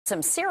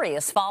some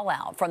serious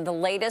fallout from the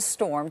latest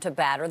storm to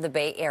batter the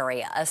Bay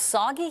Area. A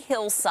soggy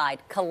hillside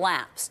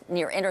collapsed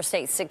near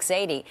Interstate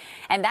 680,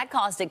 and that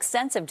caused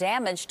extensive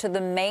damage to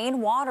the main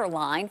water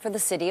line for the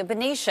city of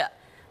Benicia,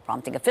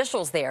 prompting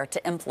officials there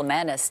to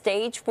implement a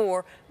stage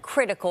 4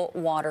 critical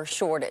water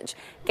shortage.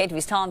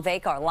 KTVU's Tom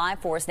Vakar live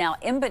for us now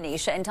in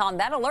Benicia. And Tom,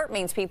 that alert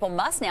means people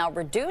must now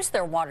reduce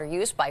their water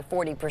use by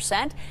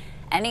 40%.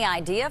 Any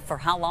idea for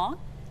how long?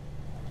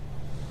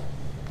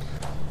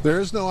 There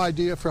is no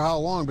idea for how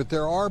long, but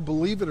there are,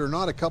 believe it or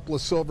not, a couple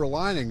of silver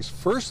linings.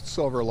 First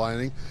silver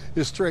lining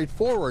is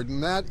straightforward,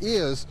 and that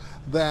is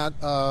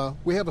that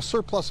we have a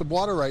surplus of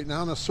water right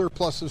now and a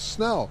surplus of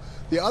snow.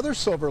 The other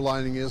silver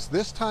lining is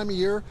this time of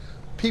year,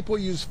 people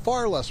use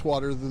far less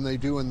water than they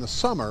do in the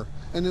summer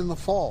and in the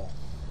fall.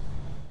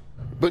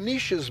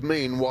 Benicia's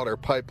main water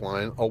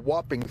pipeline, a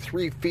whopping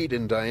 3 feet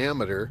in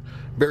diameter,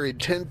 buried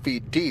 10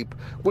 feet deep,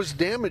 was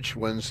damaged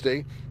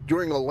Wednesday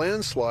during a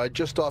landslide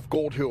just off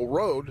Gold Hill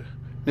Road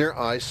near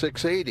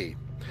I-680.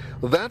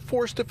 That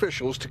forced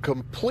officials to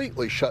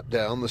completely shut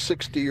down the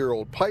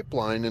 60-year-old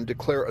pipeline and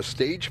declare a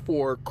stage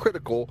 4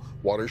 critical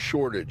water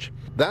shortage.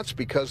 That's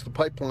because the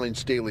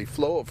pipeline's daily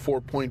flow of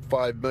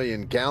 4.5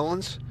 million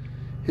gallons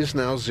is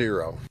now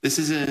zero. This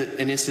is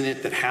an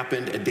incident that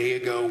happened a day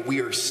ago. We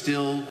are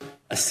still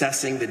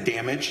assessing the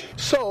damage.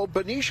 So,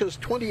 Benicia's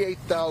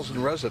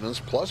 28,000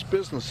 residents, plus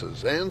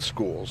businesses and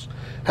schools,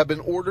 have been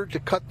ordered to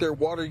cut their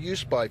water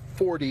use by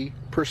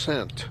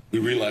 40%. We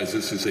realize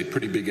this is a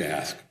pretty big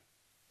ask,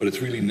 but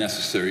it's really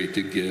necessary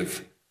to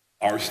give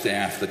our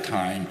staff the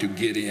time to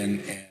get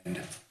in and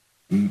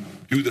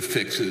do the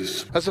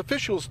fixes. As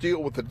officials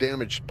deal with the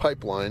damaged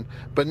pipeline,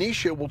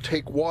 Benicia will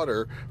take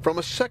water from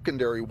a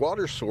secondary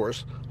water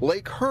source,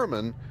 Lake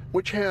Herman,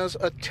 which has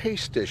a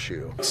taste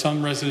issue.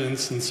 Some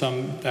residents and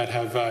some that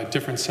have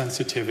different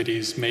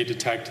sensitivities may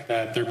detect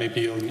that there may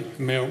be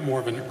more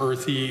of an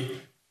earthy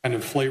kind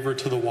of flavor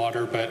to the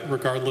water, but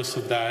regardless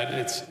of that,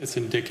 it's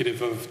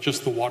indicative of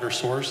just the water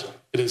source.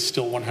 It is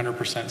still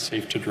 100%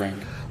 safe to drink.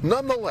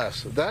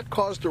 Nonetheless, that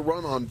caused a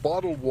run on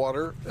bottled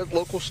water at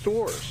local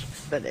stores.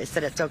 But they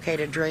said it's okay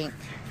to drink.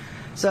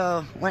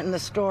 So went in the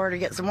store to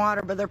get some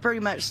water, but they're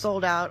pretty much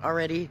sold out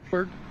already.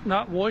 We're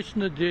not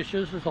washing the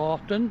dishes as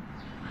often.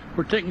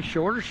 We're taking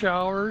shorter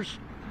showers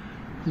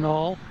and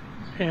all,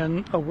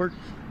 and we're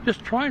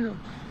just trying to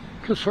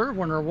conserve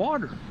on our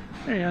water.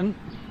 And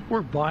we're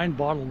buying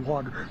bottled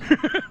water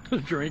to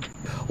drink.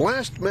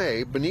 Last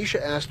May,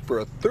 Benicia asked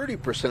for a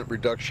 30%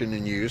 reduction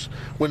in use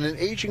when an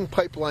aging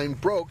pipeline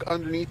broke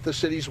underneath the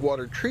city's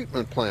water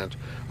treatment plant,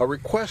 a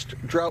request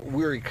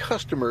drought-weary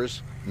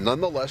customers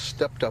nonetheless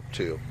stepped up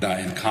to.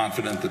 I am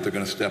confident that they're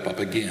going to step up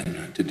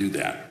again to do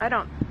that. I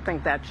don't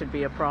think that should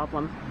be a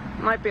problem.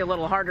 It might be a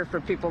little harder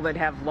for people that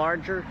have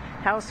larger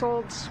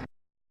households.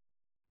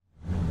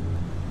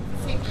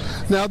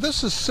 Now,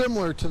 this is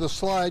similar to the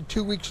slide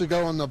 2 weeks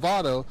ago in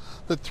Novato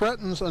that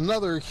threatens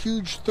another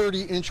huge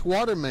 30-inch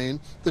water main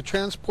that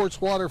transports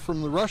water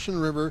from the Russian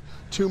River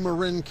to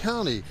Marin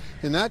County.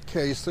 In that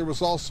case, there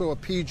was also a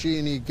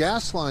PG&E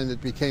gas line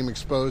that became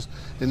exposed.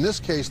 In this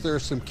case, there are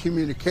some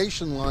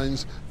communication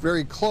lines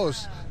very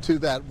close to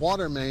that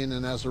water main,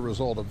 and as a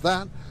result of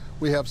that,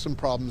 we have some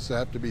problems that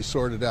have to be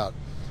sorted out.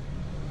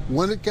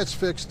 When it gets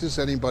fixed is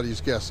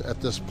anybody's guess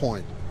at this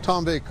point.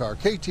 Tom Vakar,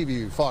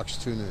 KTVU, Fox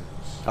 2 News.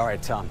 All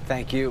right, Tom,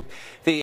 thank you.